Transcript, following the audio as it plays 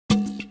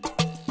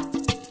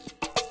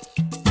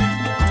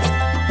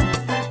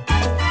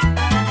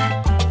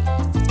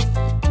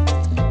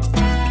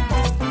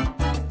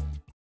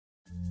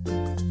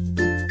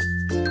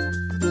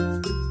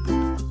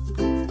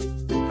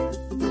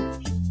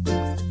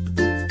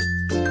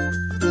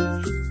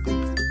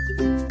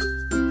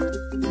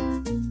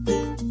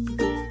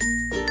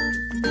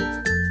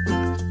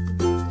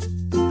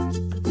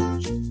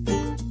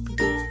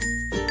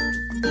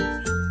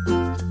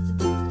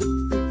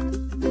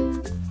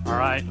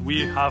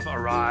we have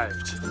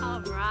arrived.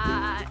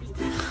 Alright.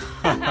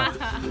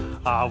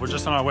 We're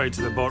just on our way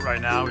to the boat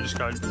right now. We just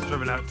got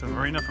driven out to the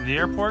marina from the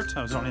airport. It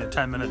was only a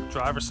 10-minute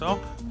drive or so.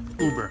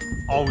 Uber.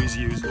 Always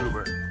use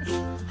Uber.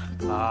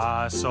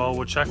 So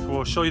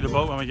we'll show you the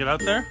boat when we get out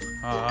there.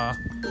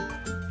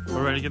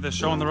 We're ready to get this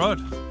show on the road.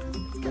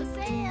 Let's go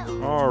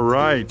sail.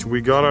 Alright,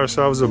 we got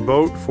ourselves a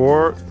boat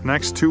for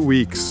next 2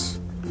 weeks.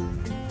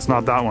 It's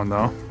not that one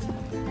though.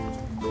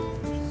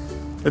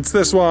 It's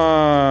this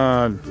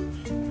one!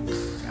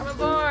 Come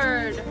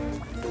aboard!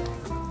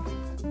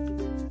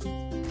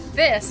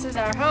 This is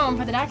our home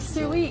for the next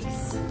 2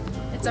 weeks.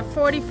 It's a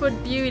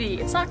 40-foot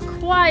beauty. It's not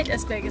quite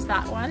as big as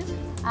that one,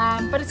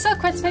 but it's still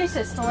quite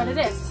spacious for what it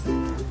is.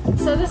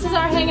 So this is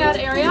our hangout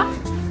area.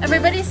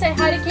 Everybody say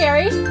hi to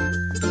Carey.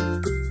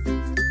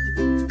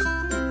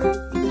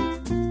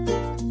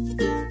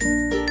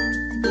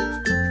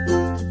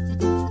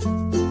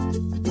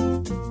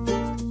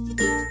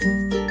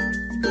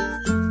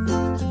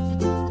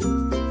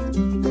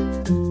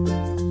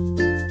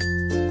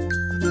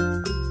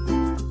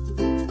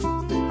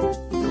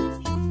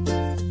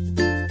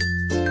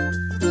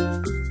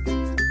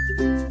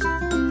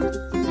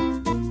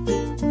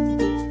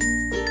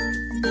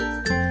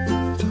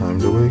 Time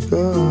to wake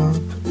up.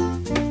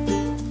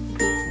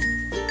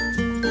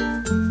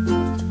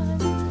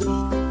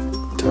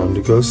 Time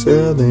to go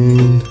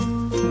sailing.